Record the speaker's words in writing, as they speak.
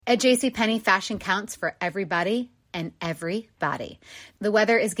At JCPenney, fashion counts for everybody and every body. The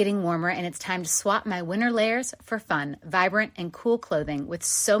weather is getting warmer and it's time to swap my winter layers for fun, vibrant, and cool clothing. With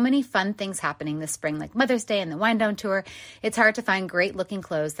so many fun things happening this spring, like Mother's Day and the Wind Down Tour, it's hard to find great looking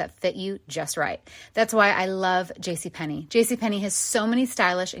clothes that fit you just right. That's why I love JCPenney. JCPenney has so many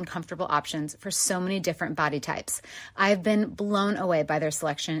stylish and comfortable options for so many different body types. I've been blown away by their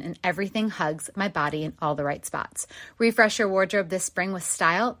selection, and everything hugs my body in all the right spots. Refresh your wardrobe this spring with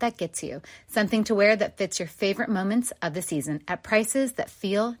style that gets you. Something to wear that fits your favorite moments of the season at prices that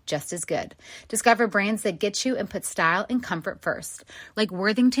feel just as good. Discover brands that get you and put style and comfort first, like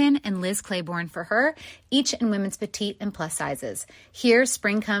Worthington and Liz Claiborne for her, each in women's petite and plus sizes. Here,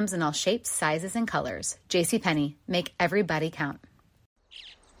 spring comes in all shapes, sizes, and colors. JCPenney, make everybody count.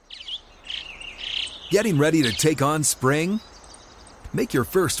 Getting ready to take on spring? Make your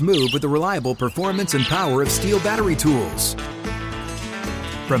first move with the reliable performance and power of Steel battery tools.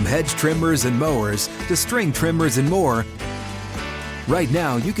 From hedge trimmers and mowers to string trimmers and more, right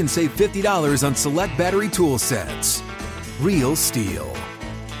now you can save $50 on select battery tool sets. Real Steel.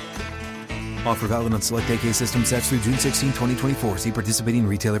 Offer valid on select AK system sets through June 16, 2024. See participating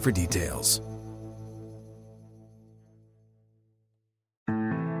retailer for details.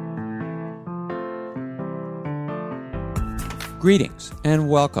 Greetings and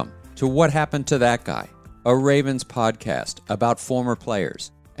welcome to What Happened to That Guy, a Ravens podcast about former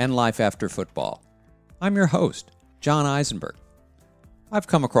players and life after football. I'm your host, John Eisenberg. I've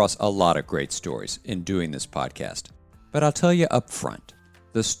come across a lot of great stories in doing this podcast, but I'll tell you up front,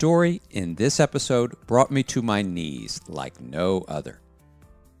 the story in this episode brought me to my knees like no other.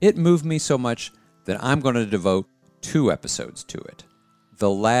 It moved me so much that I'm going to devote 2 episodes to it, the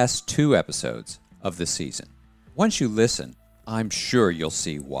last 2 episodes of the season. Once you listen, I'm sure you'll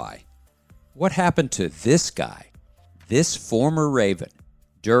see why. What happened to this guy, this former Raven,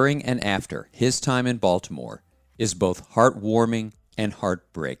 during and after his time in Baltimore, is both heartwarming and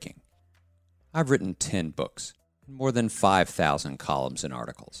heartbreaking. I've written 10 books, and more than 5,000 columns and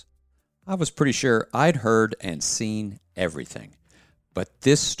articles. I was pretty sure I'd heard and seen everything. But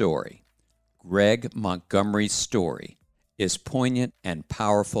this story, Greg Montgomery's story, is poignant and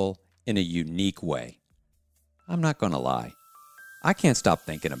powerful in a unique way. I'm not going to lie. I can't stop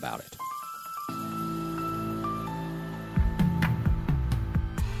thinking about it.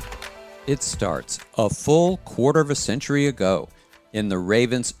 It starts a full quarter of a century ago in the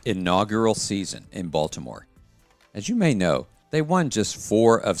Ravens' inaugural season in Baltimore. As you may know, they won just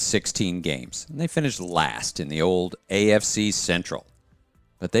 4 of 16 games, and they finished last in the old AFC Central.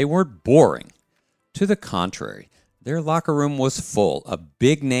 But they weren't boring. To the contrary, their locker room was full of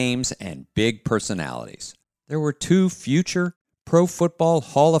big names and big personalities. There were 2 future Pro Football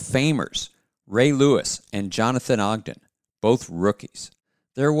Hall of Famers, Ray Lewis and Jonathan Ogden, both rookies.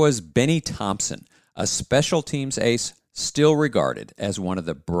 There was Benny Thompson, a special teams ace still regarded as one of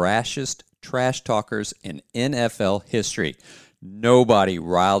the brashest trash talkers in NFL history. Nobody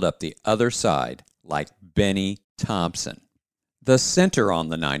riled up the other side like Benny Thompson. The center on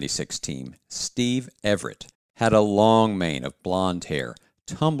the 96 team, Steve Everett, had a long mane of blonde hair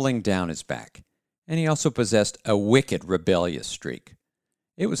tumbling down his back, and he also possessed a wicked rebellious streak.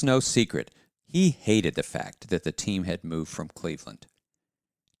 It was no secret he hated the fact that the team had moved from Cleveland.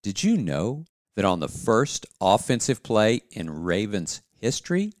 Did you know that on the first offensive play in Ravens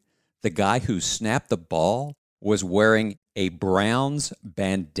history, the guy who snapped the ball was wearing a Browns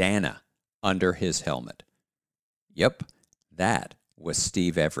bandana under his helmet? Yep, that was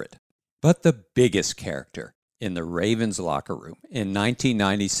Steve Everett. But the biggest character in the Ravens locker room in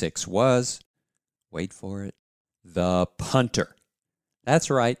 1996 was, wait for it, the punter.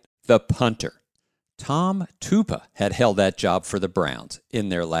 That's right, the punter. Tom Tupa had held that job for the Browns in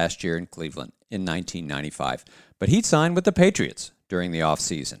their last year in Cleveland in 1995, but he'd signed with the Patriots during the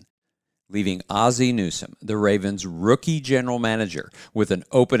offseason, leaving Ozzie Newsome, the Ravens' rookie general manager, with an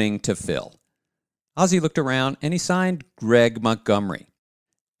opening to fill. Ozzie looked around and he signed Greg Montgomery.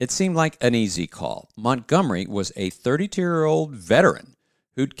 It seemed like an easy call. Montgomery was a 32-year-old veteran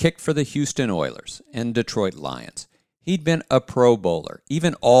who'd kicked for the Houston Oilers and Detroit Lions. He'd been a Pro Bowler,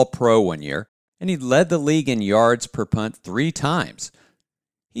 even All-Pro one year, and he'd led the league in yards per punt 3 times.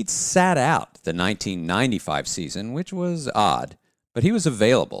 He'd sat out the 1995 season, which was odd, but he was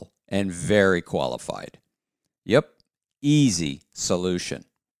available and very qualified. Yep, easy solution.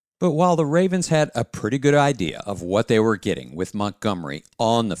 But while the Ravens had a pretty good idea of what they were getting with Montgomery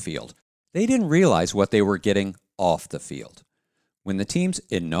on the field, they didn't realize what they were getting off the field. When the team's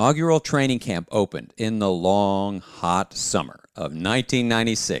inaugural training camp opened in the long, hot summer of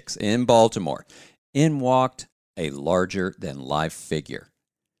 1996 in Baltimore, in walked a larger-than-life figure.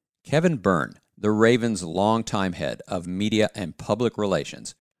 Kevin Byrne, the Ravens' longtime head of media and public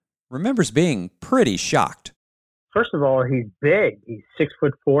relations, remembers being pretty shocked. First of all, he's big. He's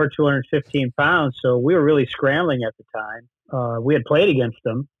 6'4", 215 pounds. So we were really scrambling at the time. We had played against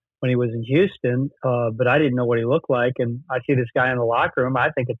him when he was in Houston, but I didn't know what he looked like. And I see this guy in the locker room. I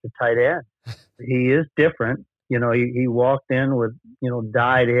think it's a tight end. He is different. You know, he walked in with,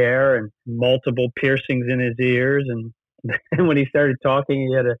 dyed hair and multiple piercings in his ears. And when he started talking,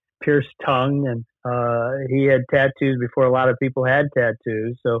 he had a pierced tongue, and he had tattoos before a lot of people had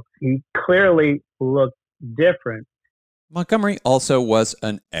tattoos. So he clearly looked different. Montgomery also was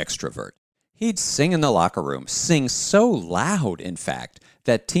an extrovert. He'd sing in the locker room, sing so loud, in fact,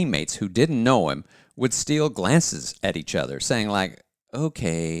 that teammates who didn't know him would steal glances at each other, saying like,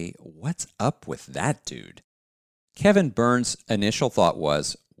 okay, what's up with that dude? Kevin Byrne's initial thought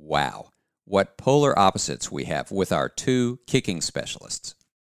was, wow, what polar opposites we have with our two kicking specialists.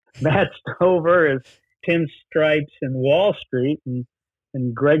 Matt Stover is pinstripes in Wall Street, and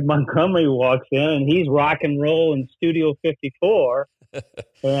Greg Montgomery walks in, and he's rock and roll in Studio 54,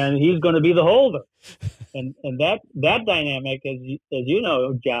 and he's going to be the holder. And that dynamic, as you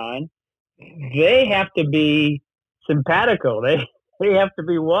know, John, they have to be simpatico. They have to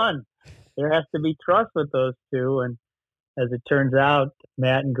be one. There has to be trust with those two. And as it turns out,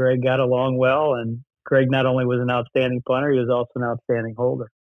 Matt and Greg got along well, and Greg not only was an outstanding punter, he was also an outstanding holder.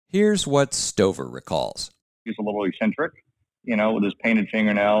 Here's what Stover recalls. He was a little eccentric, with his painted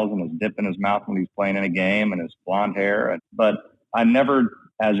fingernails and his dip in his mouth when he's playing in a game and his blonde hair. But I never,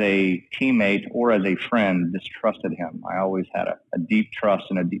 as a teammate or as a friend, distrusted him. I always had a deep trust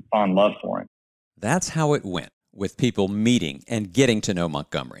and a deep fond love for him. That's how it went, with people meeting and getting to know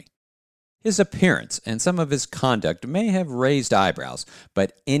Montgomery. His appearance and some of his conduct may have raised eyebrows,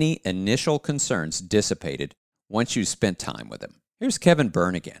 but any initial concerns dissipated once you spent time with him. Here's Kevin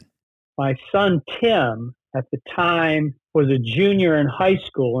Byrne again. My son, Tim, at the time was a junior in high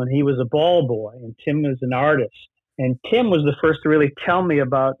school, and he was a ball boy, and Tim was an artist. And Tim was the first to really tell me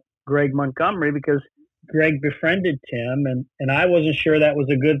about Greg Montgomery, because Greg befriended Tim, and I wasn't sure that was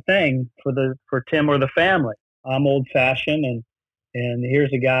a good thing for Tim or the family. I'm old-fashioned, and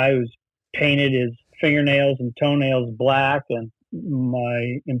here's a guy who's painted his fingernails and toenails black, and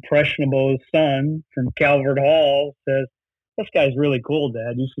my impressionable son from Calvert Hall says, "This guy's really cool,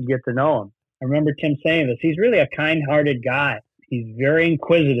 Dad. You should get to know him." I remember Tim saying this. He's really a kind-hearted guy. He's very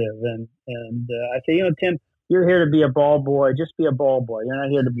inquisitive, and I say, Tim, you're here to be a ball boy. Just be a ball boy. You're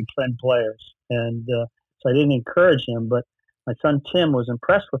not here to befriend players. And so I didn't encourage him, but my son Tim was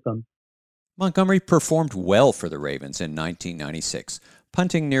impressed with him. Montgomery performed well for the Ravens in 1996,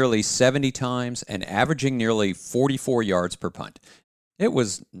 punting nearly 70 times and averaging nearly 44 yards per punt. It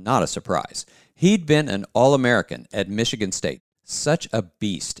was not a surprise. He'd been an All-American at Michigan State, such a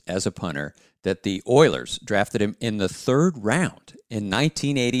beast as a punter that the Oilers drafted him in the third round in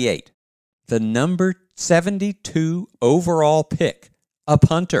 1988. The number 72 overall pick, a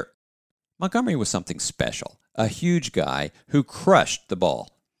punter. Montgomery was something special, a huge guy who crushed the ball.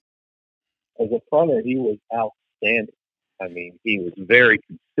 As a punter, he was outstanding. I mean, he was very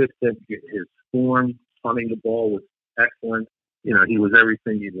consistent. His form, punting the ball was excellent. He was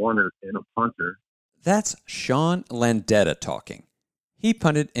everything you'd want in a punter. That's Sean Landeta talking. He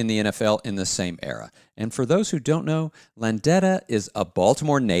punted in the NFL in the same era. And for those who don't know, Landeta is a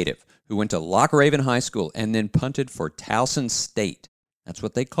Baltimore native who went to Loch Raven High School and then punted for Towson State. That's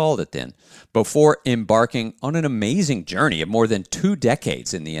what they called it then, before embarking on an amazing journey of more than 2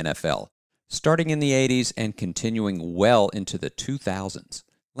 decades in the NFL, starting in the 80s and continuing well into the 2000s.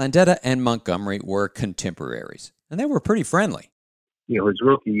 Landeta and Montgomery were contemporaries, and they were pretty friendly. His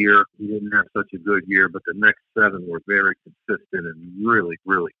rookie year, he didn't have such a good year, but the next 7 were very consistent and really,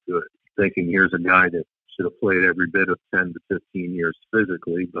 really good. Thinking here's a guy that should have played every bit of 10 to 15 years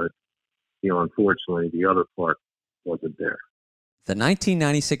physically, but, unfortunately, the other part wasn't there. The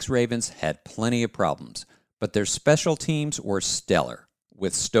 1996 Ravens had plenty of problems, but their special teams were stellar,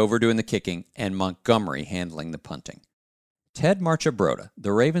 with Stover doing the kicking and Montgomery handling the punting. Ted Marchibroda,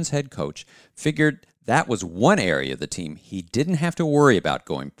 the Ravens head coach, figured that was one area of the team he didn't have to worry about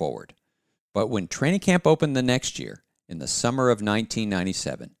going forward. But when training camp opened the next year, in the summer of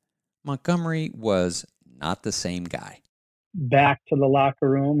 1997, Montgomery was not the same guy. Back to the locker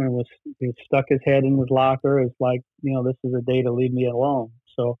room and he stuck his head in his locker. It's like, this is a day to leave me alone.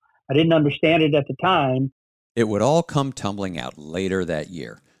 So I didn't understand it at the time. It would all come tumbling out later that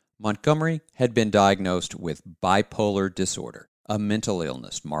year. Montgomery had been diagnosed with bipolar disorder, a mental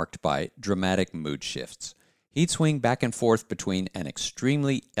illness marked by dramatic mood shifts. He'd swing back and forth between an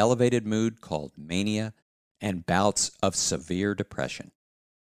extremely elevated mood called mania and bouts of severe depression.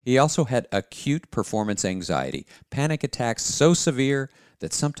 He also had acute performance anxiety, panic attacks so severe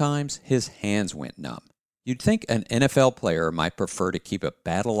that sometimes his hands went numb. You'd think an NFL player might prefer to keep a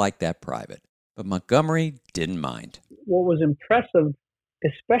battle like that private, but Montgomery didn't mind. What was impressive,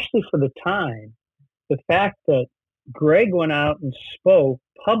 especially for the time, the fact that Greg went out and spoke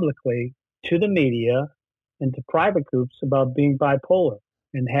publicly to the media and to private groups about being bipolar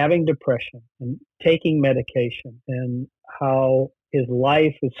and having depression and taking medication, and how his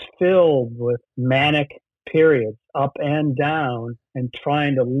life is filled with manic periods, up and down, and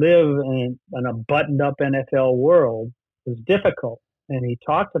trying to live in a buttoned-up NFL world was difficult. And he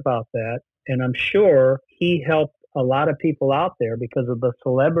talked about that, and I'm sure he helped a lot of people out there because of the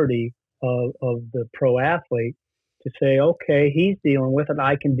celebrity of the pro athlete to say, okay, he's dealing with it,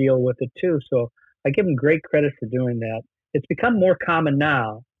 I can deal with it too. So I give him great credit for doing that. It's become more common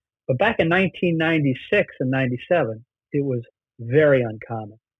now, but back in 1996 and 97, it was very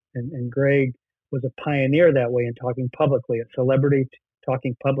uncommon. And Greg was a pioneer that way in talking publicly, a celebrity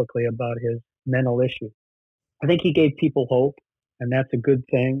talking publicly about his mental issues. I think he gave people hope, and that's a good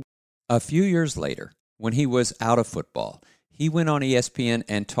thing. A few years later, when he was out of football, he went on ESPN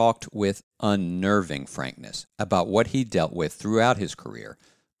and talked with unnerving frankness about what he dealt with throughout his career,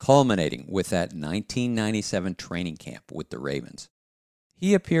 culminating with that 1997 training camp with the Ravens.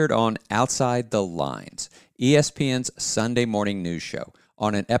 He appeared on Outside the Lines, ESPN's Sunday morning news show,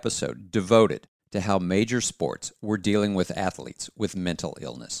 on an episode devoted to how major sports were dealing with athletes with mental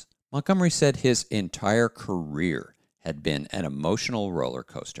illness. Montgomery said his entire career had been an emotional roller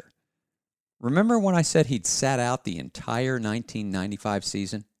coaster. Remember when I said he'd sat out the entire 1995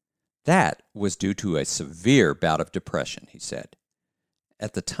 season? That was due to a severe bout of depression, he said.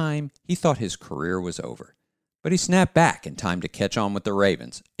 At the time, he thought his career was over, but he snapped back in time to catch on with the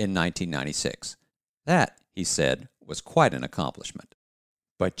Ravens in 1996. That, he said, was quite an accomplishment.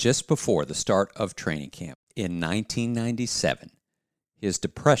 But just before the start of training camp in 1997, his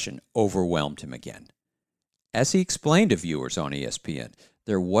depression overwhelmed him again. As he explained to viewers on ESPN,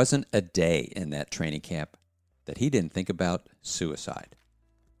 there wasn't a day in that training camp that he didn't think about suicide.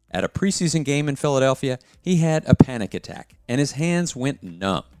 At a preseason game in Philadelphia, he had a panic attack and his hands went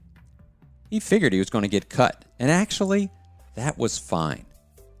numb. He figured he was going to get cut, and actually, that was fine.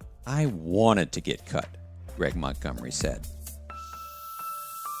 I wanted to get cut, Greg Montgomery said.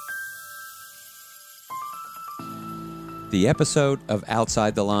 The episode of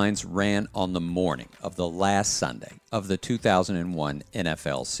Outside the Lines ran on the morning of the last Sunday of the 2001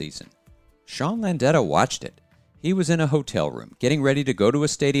 NFL season. Sean Landeta watched it. He was in a hotel room getting ready to go to a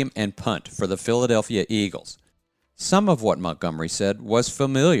stadium and punt for the Philadelphia Eagles. Some of what Montgomery said was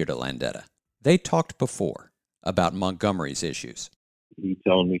familiar to Landeta. They talked before about Montgomery's issues. He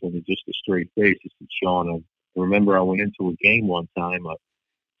told me with just a straight face, he said, Sean, I remember I went into a game one time. I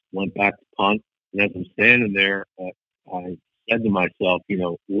went back to punt, and as I'm standing there, I said to myself,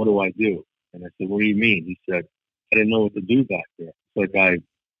 what do I do? And I said, what do you mean? He said, I didn't know what to do back there. It's like I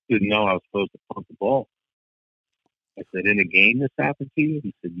didn't know I was supposed to punt the ball. I said, in a game this happened to you?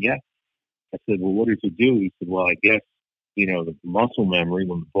 He said, yes. I said, well, what did you do? He said, well, I guess, the muscle memory,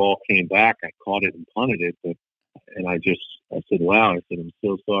 when the ball came back, I caught it and punted it. And I said, wow. I said, I'm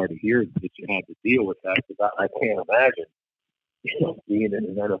so sorry to hear that you had to deal with that, because I can't imagine, being in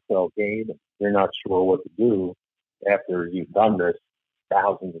an NFL game, you're not sure what to do after you've done this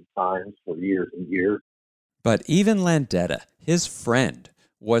thousands of times for years and years. But even Landeta, his friend,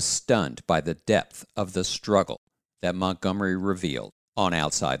 was stunned by the depth of the struggle that Montgomery revealed on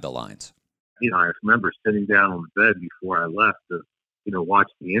Outside the Lines. I remember sitting down on the bed before I left to, watch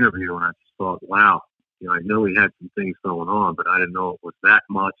the interview, and I just thought, wow, I know he had some things going on, but I didn't know it was that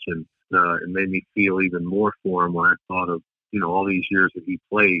much, and it made me feel even more for him when I thought of, all these years that he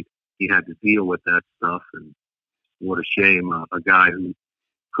played, he had to deal with that stuff, and what a shame, a guy who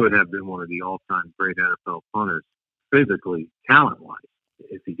could have been one of the all-time great NFL punters, physically, talent-wise,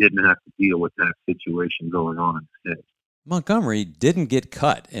 if he didn't have to deal with that situation going on in his head. Montgomery didn't get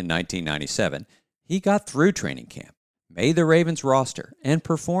cut in 1997. He got through training camp, made the Ravens roster, and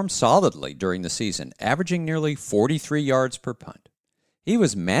performed solidly during the season, averaging nearly 43 yards per punt. He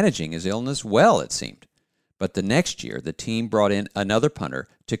was managing his illness well, it seemed. But the next year, the team brought in another punter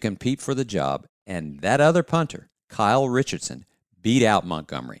to compete for the job, and that other punter, Kyle Richardson, beat out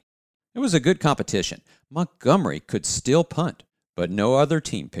Montgomery. It was a good competition. Montgomery could still punt, but no other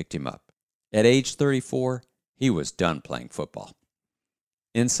team picked him up. At age 34, he was done playing football.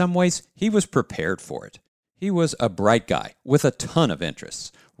 In some ways, he was prepared for it. He was a bright guy with a ton of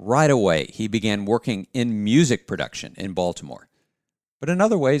interests. Right away, he began working in music production in Baltimore. But in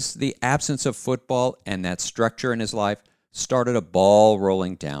other ways, the absence of football and that structure in his life started a ball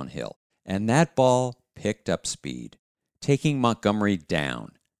rolling downhill, and that ball picked up speed, taking Montgomery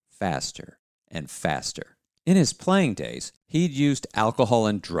down faster and faster. In his playing days, he'd used alcohol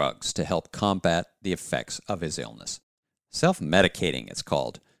and drugs to help combat the effects of his illness. Self-medicating, it's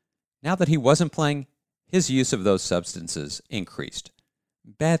called. Now that he wasn't playing, his use of those substances increased.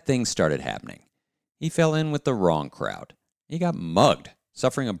 Bad things started happening. He fell in with the wrong crowd. He got mugged,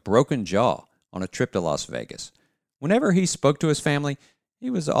 suffering a broken jaw on a trip to Las Vegas. Whenever he spoke to his family, he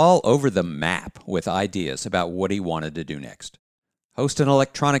was all over the map with ideas about what he wanted to do next. Host an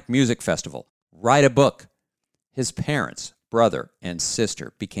electronic music festival, write a book. His parents, brother, and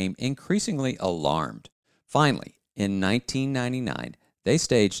sister became increasingly alarmed. Finally, in 1999, they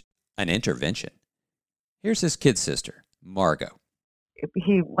staged an intervention. Here's his kid sister, Margot.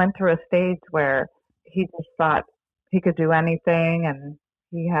 He went through a stage where he just thought he could do anything, and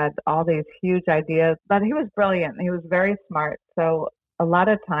he had all these huge ideas, but he was brilliant. He was very smart. So a lot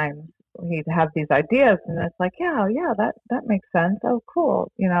of times he'd have these ideas, and it's like, yeah, that makes sense. Oh,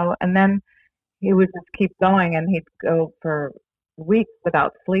 cool. And then he would just keep going, and he'd go for weeks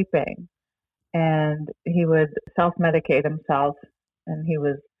without sleeping, and he would self-medicate himself, and he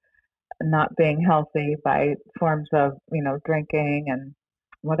was not being healthy by forms of, drinking and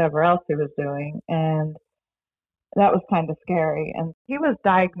whatever else he was doing. And that was kind of scary. And he was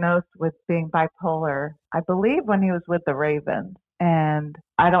diagnosed with being bipolar, I believe, when he was with the Ravens. And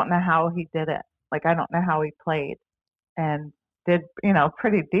I don't know how he did it. Like, I don't know how he played and did,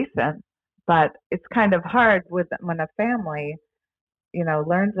 pretty decent. But it's kind of hard when a family,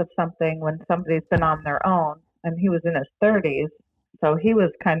 learns of something when somebody's been on their own. And he was in his 30s. So he was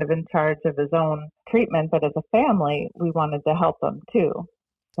kind of in charge of his own treatment. But as a family, we wanted to help him too.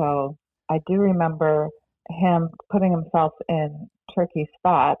 So I do remember him putting himself in tricky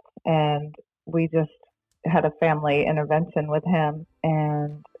spots, and we just had a family intervention with him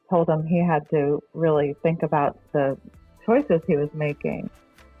and told him he had to really think about the choices he was making,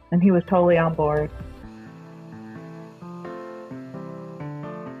 and he was totally on board.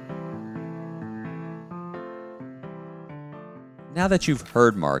 Now that you've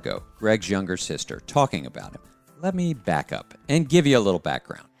heard Margot, Greg's younger sister, talking about him, let me back up and give you a little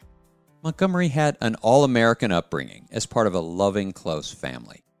background. Montgomery had an all-American upbringing as part of a loving, close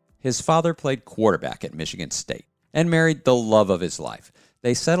family. His father played quarterback at Michigan State and married the love of his life.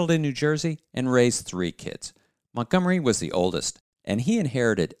 They settled in New Jersey and raised 3 kids. Montgomery was the oldest, and he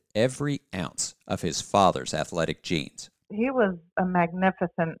inherited every ounce of his father's athletic genes. He was a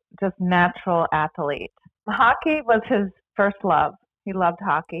magnificent, just natural athlete. Hockey was his first love. He loved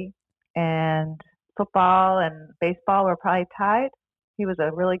hockey, and football and baseball were probably tied. He was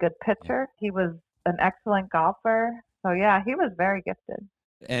a really good pitcher. He was an excellent golfer. So, yeah, he was very gifted.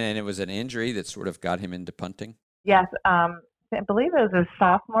 And it was an injury that sort of got him into punting? Yes. I believe it was his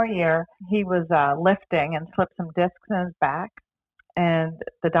sophomore year. He was lifting and slipped some discs in his back. And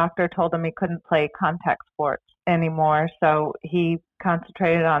the doctor told him he couldn't play contact sports anymore. So he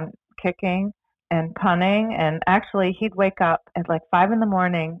concentrated on kicking and punting. And actually, he'd wake up at like 5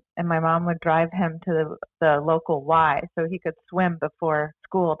 a.m, and my mom would drive him to the local Y so he could swim before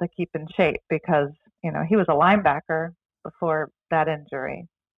school to keep in shape, because, he was a linebacker before that injury.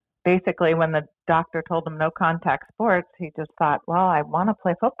 Basically, when the doctor told him no contact sports, he just thought, well, I want to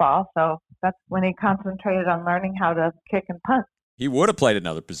play football. So that's when he concentrated on learning how to kick and punt. He would have played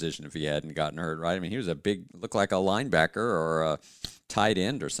another position if he hadn't gotten hurt, right? I mean, he was looked like a linebacker or a tight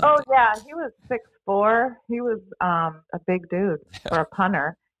end or something. Oh, yeah. He was 6'4". He was a big dude for a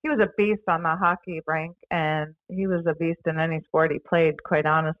punter. He was a beast on the hockey rink, and he was a beast in any sport he played, quite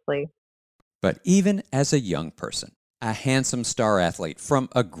honestly. But even as a young person, a handsome star athlete from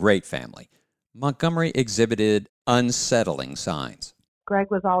a great family, Montgomery exhibited unsettling signs. Greg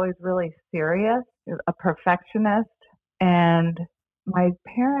was always really serious, a perfectionist, and my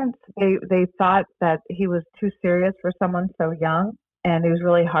parents, they thought that he was too serious for someone so young, and he was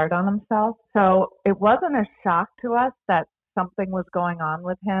really hard on himself. So it wasn't a shock to us that something was going on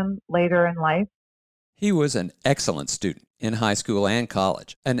with him later in life. He was an excellent student in high school and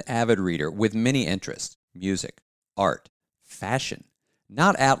college, an avid reader with many interests: music, art, fashion.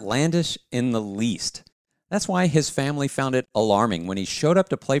 Not outlandish in the least. That's why his family found it alarming when he showed up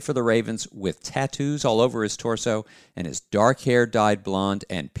to play for the Ravens with tattoos all over his torso and his dark hair dyed blonde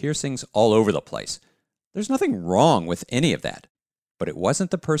and piercings all over the place. There's nothing wrong with any of that, but it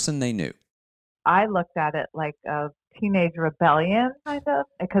wasn't the person they knew. I looked at it like a teenage rebellion, kind of,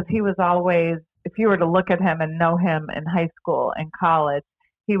 because he was always, if you were to look at him and know him in high school and college,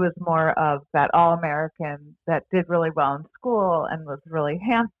 he was more of that All-American that did really well in school and was really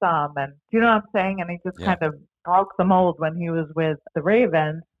handsome. And do you know what I'm saying? And he just kind of broke the mold when he was with the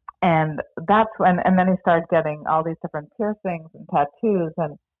Ravens. And that's when, and then he started getting all these different piercings and tattoos.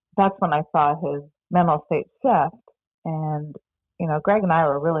 And that's when I saw his mental state shift. And, Greg and I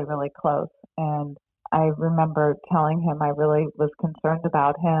were really, really close. And I remember telling him I really was concerned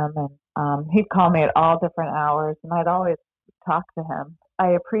about him. And he'd call me at all different hours, and I'd always talk to him.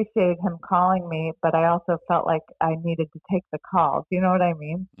 I appreciate him calling me, but I also felt like I needed to take the calls. You know what I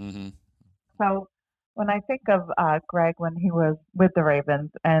mean? Mm-hmm. So when I think of Greg when he was with the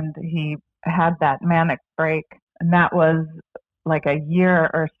Ravens and he had that manic break, and that was like a year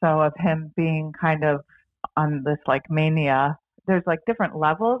or so of him being kind of on this like mania. There's like different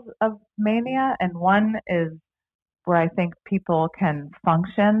levels of mania, and one is where I think people can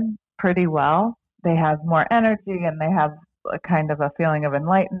function pretty well. They have more energy and they have a kind of a feeling of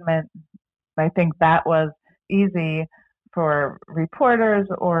enlightenment. I think that was easy for reporters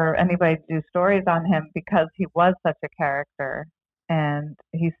or anybody to do stories on him because he was such a character and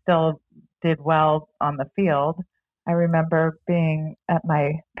he still did well on the field. I remember being at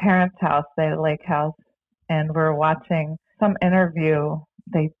my parents' house, the lake house, and we're watching some interview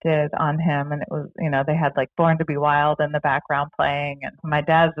they did on him, and it was, they had like Born to Be Wild in the background playing, and my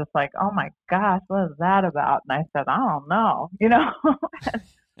dad's just like, oh my gosh, what is that about? And I said, I don't know,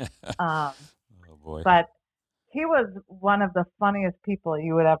 Oh boy. But he was one of the funniest people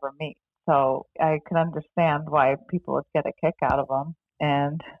you would ever meet, so I could understand why people would get a kick out of him,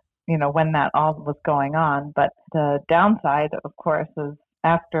 and when that all was going on. But the downside, of course, is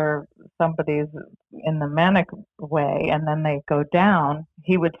after somebody's in the manic way and then they go down,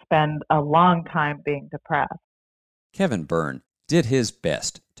 he would spend a long time being depressed. Kevin Byrne did his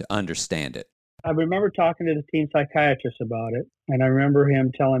best to understand it. I remember talking to the team psychiatrist about it, and I remember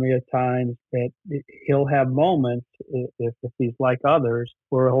him telling me at times that he'll have moments, if he's like others,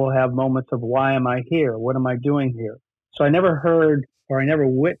 where he'll have moments of, why am I here? What am I doing here? So I never heard or I never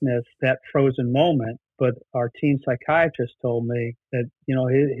witnessed that frozen moment. But our team psychiatrist told me that,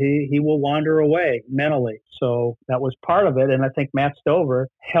 he will wander away mentally. So that was part of it. And I think Matt Stover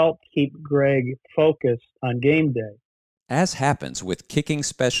helped keep Greg focused on game day. As happens with kicking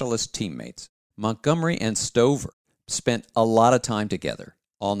specialist teammates, Montgomery and Stover spent a lot of time together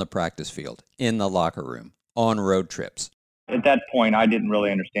on the practice field, in the locker room, on road trips. At that point, I didn't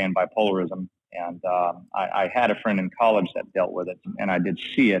really understand bipolarism. And I had a friend in college that dealt with it, and I did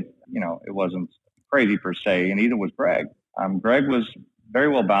see it. It wasn't crazy per se, and either was Greg. Greg was very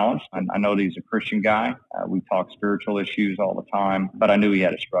well balanced. I know that he's a Christian guy. We talk spiritual issues all the time, but I knew he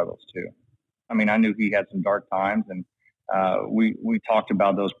had his struggles too. I knew he had some dark times, and we talked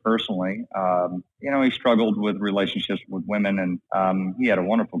about those personally. He struggled with relationships with women, and he had a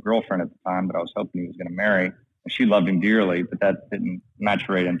wonderful girlfriend at the time that I was hoping he was going to marry. And she loved him dearly, but that didn't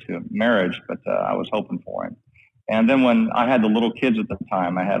maturate into marriage, but I was hoping for him. And then when I had the little kids at the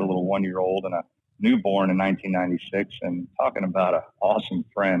time, I had a little 1-year-old and a newborn in 1996, and talking about an awesome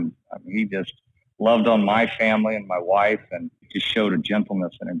friend. He just loved on my family and my wife, and just showed a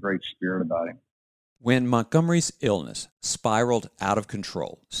gentleness and a great spirit about him. When Montgomery's illness spiraled out of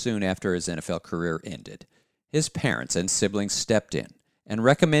control soon after his NFL career ended, his parents and siblings stepped in and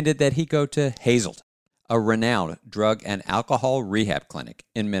recommended that he go to Hazelden, a renowned drug and alcohol rehab clinic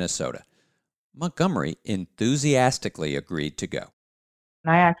in Minnesota. Montgomery enthusiastically agreed to go.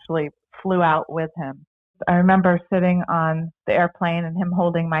 I actually flew out with him. I remember sitting on the airplane and him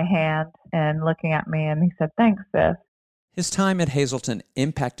holding my hand and looking at me, and he said, thanks, sis. His time at Hazelden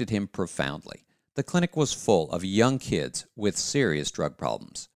impacted him profoundly. The clinic was full of young kids with serious drug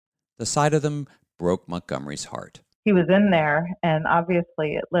problems. The sight of them broke Montgomery's heart. He was in there, and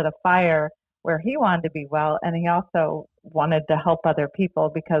obviously it lit a fire where he wanted to be well, and he also wanted to help other people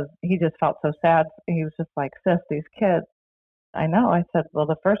because he just felt so sad. He was just like, sis, these kids. I know. I said, well,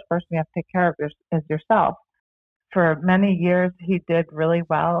 the first person you have to take care of is yourself. For many years, he did really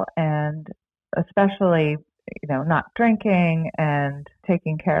well, and especially, not drinking and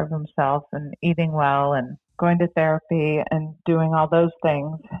taking care of himself and eating well and going to therapy and doing all those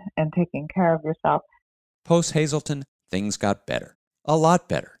things and taking care of yourself. Post-Hazelden, things got better. A lot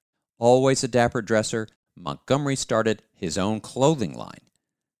better. Always a dapper dresser, Montgomery started his own clothing line.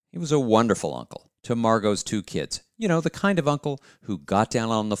 He was a wonderful uncle to Margot's 2 kids. The kind of uncle who got down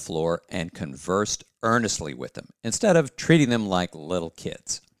on the floor and conversed earnestly with them instead of treating them like little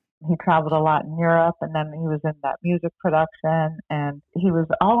kids. He traveled a lot in Europe, and then he was in that music production, and he was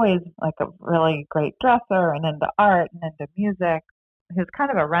always like a really great dresser and into art and into music. He was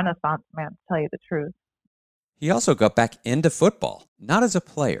kind of a Renaissance man, to tell you the truth. He also got back into football, not as a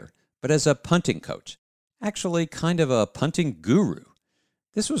player, but as a punting coach. Actually, kind of a punting guru.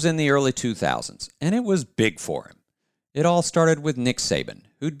 This was in the early 2000s, and it was big for him. It all started with Nick Saban,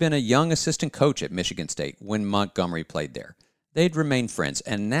 who'd been a young assistant coach at Michigan State when Montgomery played there. They'd remained friends,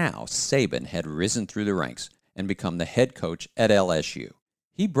 and now Saban had risen through the ranks and become the head coach at LSU.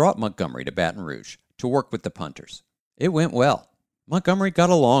 He brought Montgomery to Baton Rouge to work with the punters. It went well. Montgomery got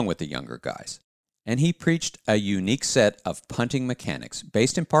along with the younger guys, and he preached a unique set of punting mechanics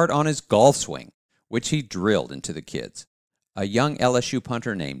based in part on his golf swing, which he drilled into the kids. A young LSU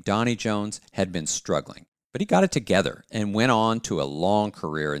punter named Donnie Jones had been struggling, but he got it together and went on to a long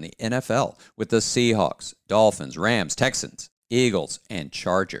career in the NFL with the Seahawks, Dolphins, Rams, Texans, Eagles, and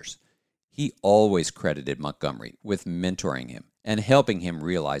Chargers. He always credited Montgomery with mentoring him and helping him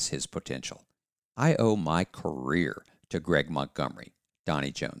realize his potential. "I owe my career to Greg Montgomery,"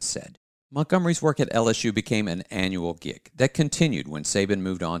 Donnie Jones said. Montgomery's work at LSU became an annual gig that continued when Saban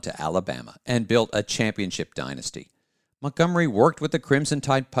moved on to Alabama and built a championship dynasty. Montgomery worked with the Crimson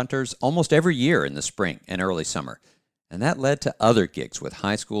Tide punters almost every year in the spring and early summer, and that led to other gigs with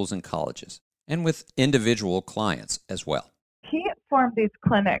high schools and colleges, and with individual clients as well. He formed these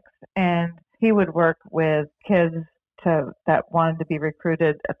clinics, and he would work with kids that wanted to be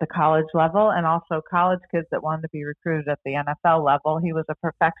recruited at the college level, and also college kids that wanted to be recruited at the NFL level. He was a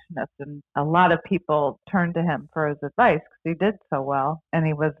perfectionist, and a lot of people turned to him for his advice because he did so well, and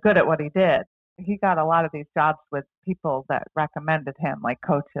he was good at what he did. He got a lot of these jobs with people that recommended him, like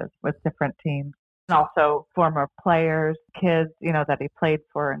coaches with different teams, and also former players, kids, that he played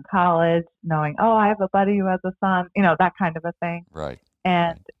for in college, knowing, oh, I have a buddy who has a son, that kind of a thing. Right.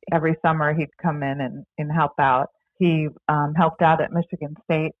 And every summer he'd come in and help out. He helped out at Michigan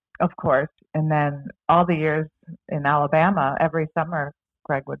State, of course, and then all the years in Alabama, every summer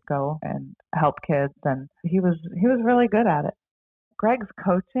Greg would go and help kids, and he was really good at it. Greg's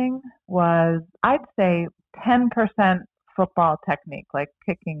coaching was, I'd say, 10% football technique, like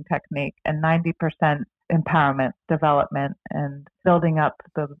kicking technique, and 90% empowerment, development, and building up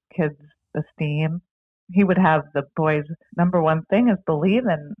the kids' esteem. He would have the boys' number one thing is believe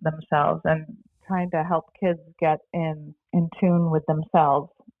in themselves and trying to help kids get in tune with themselves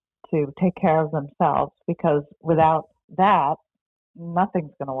to take care of themselves, because without that,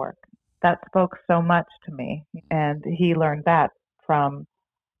 nothing's going to work. That spoke so much to me, and he learned that from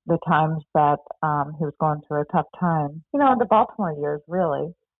the times that he was going through a tough time. The Baltimore years,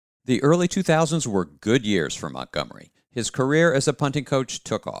 really. The early 2000s were good years for Montgomery. His career as a punting coach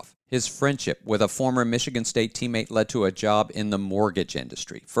took off. His friendship with a former Michigan State teammate led to a job in the mortgage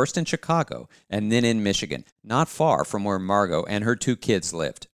industry, first in Chicago and then in Michigan, not far from where Margot and her 2 kids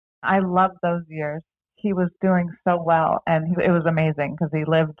lived. I loved those years. He was doing so well, and it was amazing because he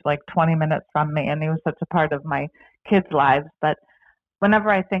lived like 20 minutes from me, and he was such a part of my kids' lives. But whenever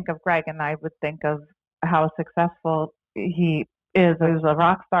I think of Greg, and I would think of how successful he is, he was a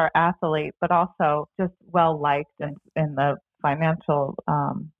rock star athlete, but also just well-liked in the financial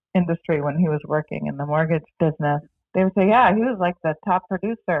industry when he was working in the mortgage business. They would say, yeah, he was like the top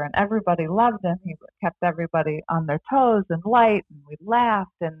producer, and everybody loved him. He kept everybody on their toes and light, and we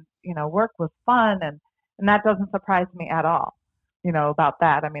laughed, and, work was fun, and that doesn't surprise me at all, about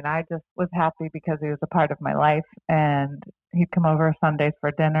that. I mean, I just was happy because he was a part of my life, and he'd come over Sundays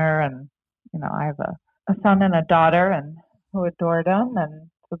for dinner, and, I have a son and a daughter, and who adored him, and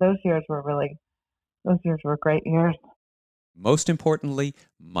so those years were great years. Most importantly,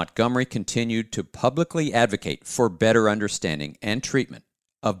 Montgomery continued to publicly advocate for better understanding and treatment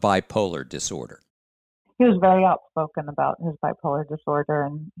of bipolar disorder. He was very outspoken about his bipolar disorder,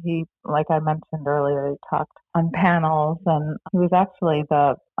 and he, like I mentioned earlier, he talked on panels, and he was actually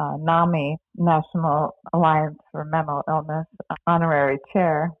the NAMI, National Alliance for Mental Illness, honorary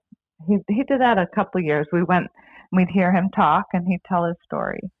chair. He did that a couple of years. We'd hear him talk, and he'd tell his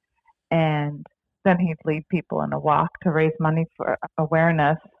story, and then he'd lead people in a walk to raise money for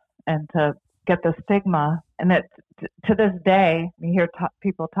awareness and to get the stigma. And to this day, you hear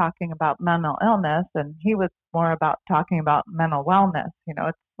people talking about mental illness, and he was more about talking about mental wellness.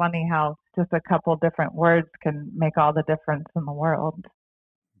 It's funny how just a couple different words can make all the difference in the world.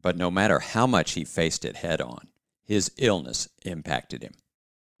 But no matter how much he faced it head on, his illness impacted him.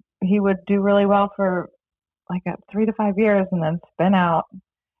 He would do really well for like 3 to 5 years and then spin out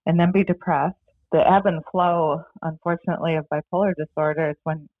and then be depressed. The ebb and flow, unfortunately, of bipolar disorder is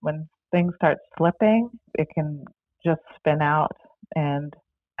when things start slipping, it can just spin out. And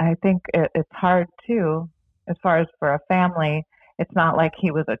I think it's hard, too, as far as for a family. It's not like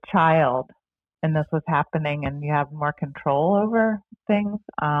he was a child and this was happening and you have more control over things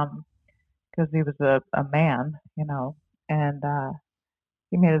because he was a man, and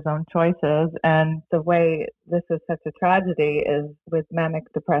He made his own choices. And the way this is such a tragedy is with manic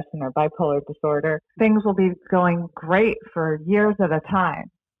depression or bipolar disorder, things will be going great for years at a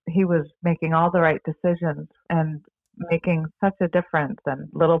time. He was making all the right decisions and making such a difference. And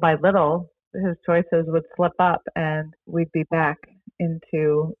little by little, his choices would slip up and we'd be back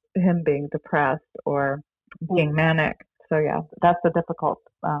into him being depressed or being manic. So yeah, that's the difficult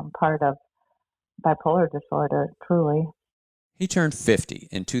part of bipolar disorder, truly. He turned 50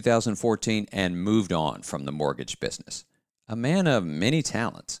 in 2014 and moved on from the mortgage business. A man of many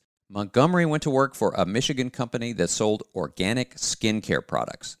talents, Montgomery went to work for a Michigan company that sold organic skincare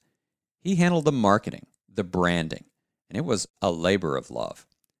products. He handled the marketing, the branding, and it was a labor of love.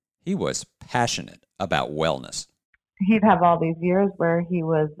 He was passionate about wellness. He'd have all these years where he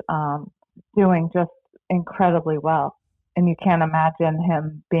was doing just incredibly well, and you can't imagine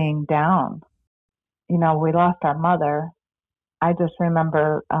him being down. You know, we lost our mother. I just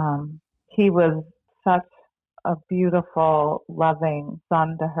remember he was such a beautiful, loving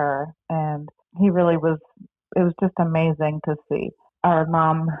son to her, and he really was. It was just amazing to see. Our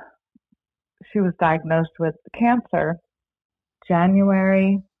mom, she was diagnosed with cancer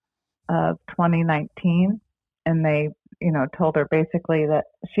January of 2019, and they, told her basically that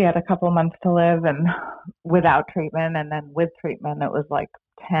she had a couple months to live and without treatment, and then with treatment it was like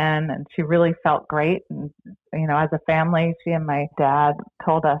 10, and she really felt great. And as a family, she and my dad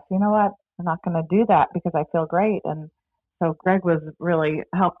told us, you know what, we're not going to do that because I feel great. And so Greg was really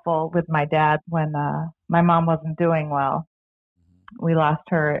helpful with my dad when my mom wasn't doing well. We lost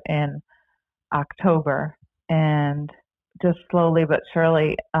her in October, and just slowly but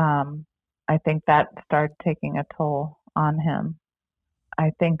surely, I think that started taking a toll on him.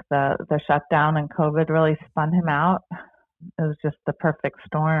 I think the shutdown and COVID really spun him out. It was just the perfect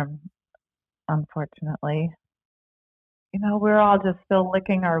storm, unfortunately. We're all just still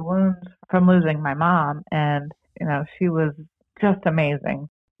licking our wounds from losing my mom, and she was just amazing.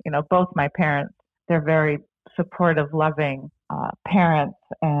 Both my parents, they're very supportive, loving parents,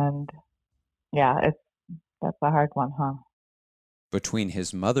 and yeah, that's a hard one, huh? Between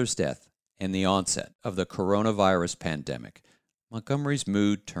his mother's death and the onset of the coronavirus pandemic, Montgomery's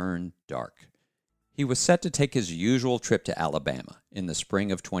mood turned dark. He was set to take his usual trip to Alabama in the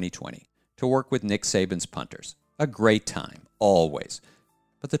spring of 2020 to work with Nick Saban's Punters. A great time, always.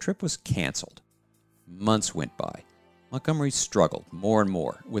 But the trip was canceled. Months went by. Montgomery struggled more and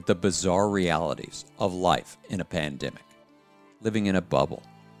more with the bizarre realities of life in a pandemic. Living in a bubble,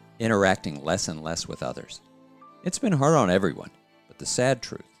 interacting less and less with others. It's been hard on everyone, but the sad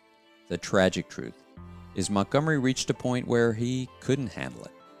truth, the tragic truth, is Montgomery reached a point where he couldn't handle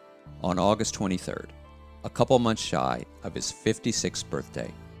it. On August 23rd, a couple months shy of his 56th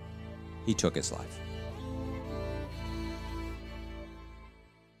birthday, he took his life.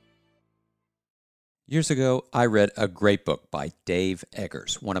 Years ago, I read a great book by Dave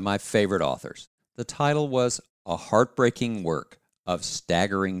Eggers, one of my favorite authors. The title was A Heartbreaking Work of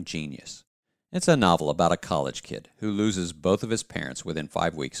Staggering Genius. It's a novel about a college kid who loses both of his parents within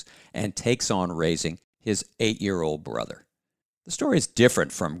 5 weeks and takes on raising his 8-year-old brother. The story is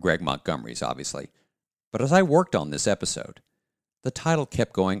different from Greg Montgomery's, obviously, but as I worked on this episode, the title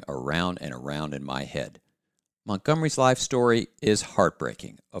kept going around and around in my head. Montgomery's life story is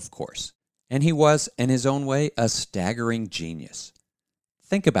heartbreaking, of course. And he was, in his own way, a staggering genius.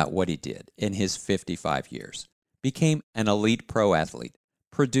 Think about what he did in his 55 years. Became an elite pro athlete,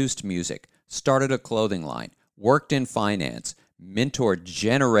 produced music, started a clothing line, worked in finance, mentored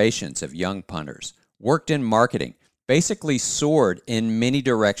generations of young punters, worked in marketing, basically soared in many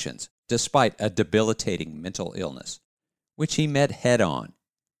directions despite a debilitating mental illness, which he met head on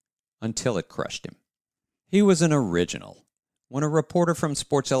until it crushed him. He was an original. When a reporter from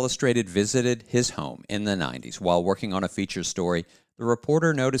Sports Illustrated visited his home in the 90s while working on a feature story, the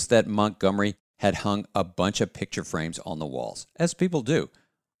reporter noticed that Montgomery had hung a bunch of picture frames on the walls, as people do.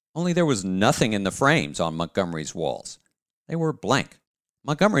 Only there was nothing in the frames on Montgomery's walls. They were blank.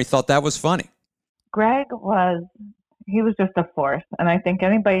 Montgomery thought that was funny. Greg was just a force. And I think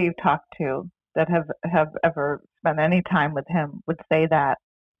anybody you talk to that have ever spent any time with him would say that.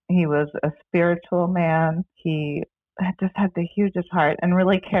 He was a spiritual man. He just had the hugest heart and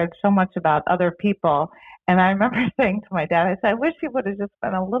really cared so much about other people. And I remember saying to my dad, I said, I wish he would have just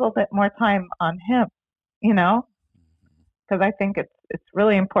spent a little bit more time on him, because I think it's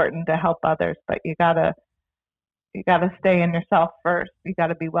really important to help others, but you gotta stay in yourself first. You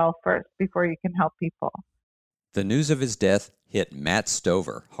gotta be well first before you can help people. The news of his death hit Matt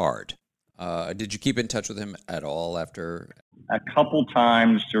Stover hard. Did you keep in touch with him at all after? A couple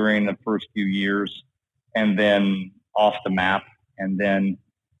times during the first few years, and then off the map. And then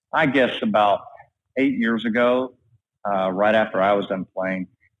I guess about 8 years ago, right after I was done playing,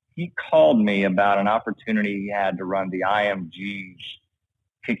 he called me about an opportunity he had to run the IMG's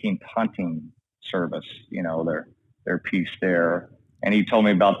kicking punting service, their piece there. And he told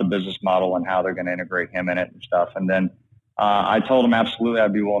me about the business model and how they're going to integrate him in it and stuff. And then I told him absolutely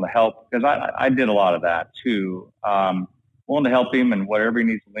I'd be willing to help, because I did a lot of that too. Willing to help him and whatever he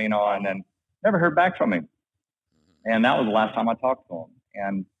needs to lean on, and never heard back from him. And that was the last time I talked to him.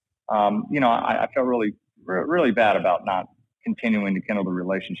 And, I felt really, really bad about not continuing to kindle the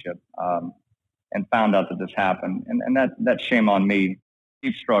relationship, and found out that this happened. And that's shame on me.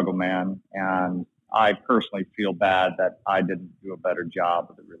 Deep struggle, man. And I personally feel bad that I didn't do a better job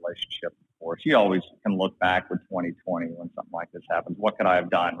of the relationship. Of course, you always can look back with 2020 when something like this happens. What could I have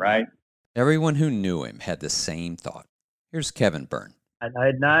done, right? Everyone who knew him had the same thought. Here's Kevin Byrne. I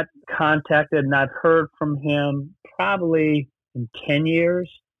had not contacted, not heard from him probably in 10 years,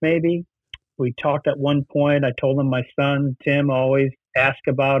 maybe. We talked at one point. I told him my son, Tim, always ask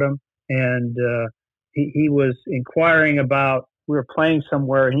about him. And he was inquiring about, we were playing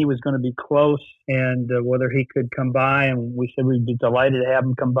somewhere and he was going to be close, and whether he could come by. And we said we'd be delighted to have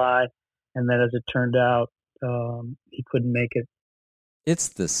him come by. And then as it turned out, he couldn't make it. It's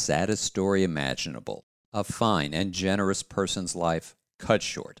the saddest story imaginable. A fine and generous person's life cut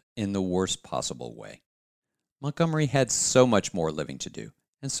short in the worst possible way. Montgomery had so much more living to do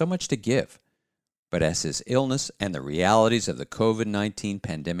and so much to give. But as his illness and the realities of the COVID-19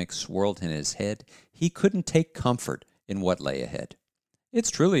 pandemic swirled in his head, he couldn't take comfort in what lay ahead. It's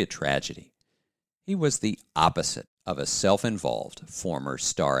truly a tragedy. He was the opposite of a self-involved former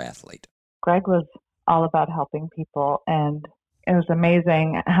star athlete. Greg was all about helping people, and it was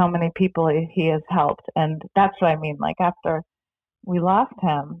amazing how many people he has helped. And that's what I mean. Like, after we lost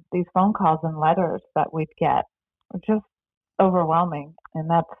him, these phone calls and letters that we'd get were just overwhelming. And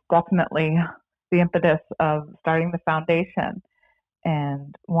that's definitely the impetus of starting the foundation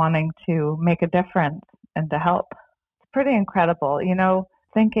and wanting to make a difference and to help. It's pretty incredible,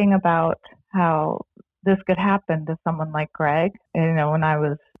 thinking about how this could happen to someone like Greg. And, when I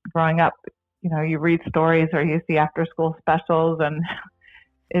was growing up, you read stories or you see after school specials and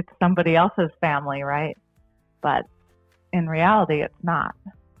it's somebody else's family, right? But in reality, it's not.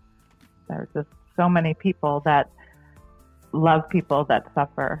 There's just so many people that love people that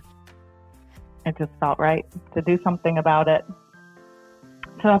suffer. It just felt right to do something about it.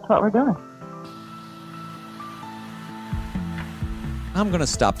 So that's what we're doing. I'm going to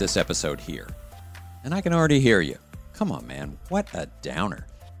stop this episode here. And I can already hear you. Come on, man, what a downer.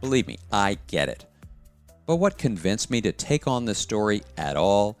 Believe me, I get it. But what convinced me to take on this story at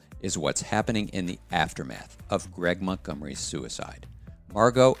all is what's happening in the aftermath of Greg Montgomery's suicide.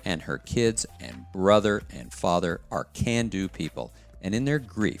 Margot and her kids and brother and father are can-do people, and in their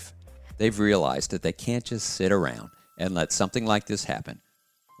grief, they've realized that they can't just sit around and let something like this happen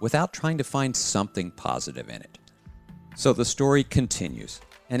without trying to find something positive in it. So the story continues,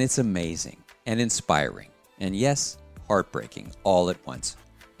 and it's amazing and inspiring, and yes, heartbreaking all at once.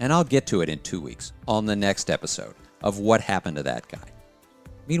 And I'll get to it in 2 weeks on the next episode of What Happened to That Guy.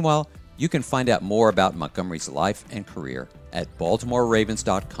 Meanwhile, you can find out more about Montgomery's life and career at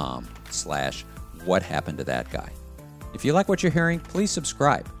BaltimoreRavens.com/What Happened to That Guy. If you like what you're hearing, please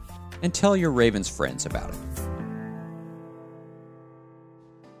subscribe and tell your Ravens friends about it.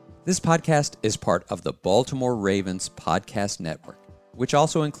 This podcast is part of the Baltimore Ravens Podcast Network, which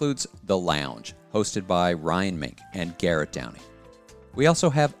also includes The Lounge, hosted by Ryan Mink and Garrett Downey. We also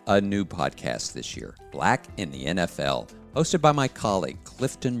have a new podcast this year, Black in the NFL, hosted by my colleague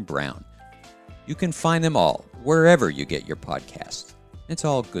Clifton Brown. You can find them all wherever you get your podcasts. It's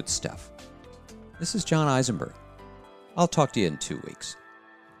all good stuff. This is John Eisenberg. I'll talk to you in 2 weeks.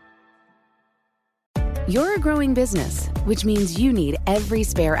 You're a growing business, which means you need every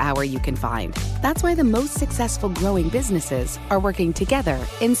spare hour you can find. That's why the most successful growing businesses are working together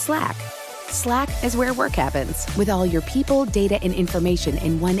in Slack. Slack is where work happens, with all your people, data, and information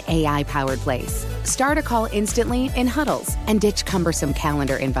in one AI-powered place. Start a call instantly in huddles and ditch cumbersome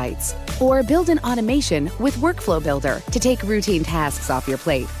calendar invites. Or build an automation with Workflow Builder to take routine tasks off your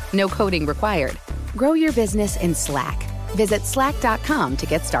plate. No coding required. Grow your business in Slack. Visit slack.com to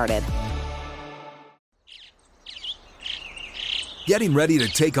get started. Getting ready to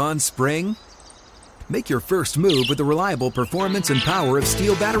take on spring? Make your first move with the reliable performance and power of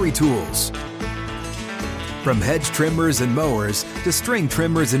Steel battery tools. From hedge trimmers and mowers to string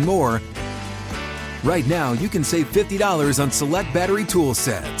trimmers and more, right now you can save $50 on select battery tool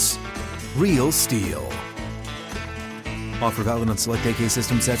sets. Real Steel. Offer valid on select AK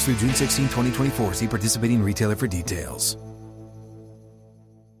system sets through June 16, 2024. See participating retailer for details.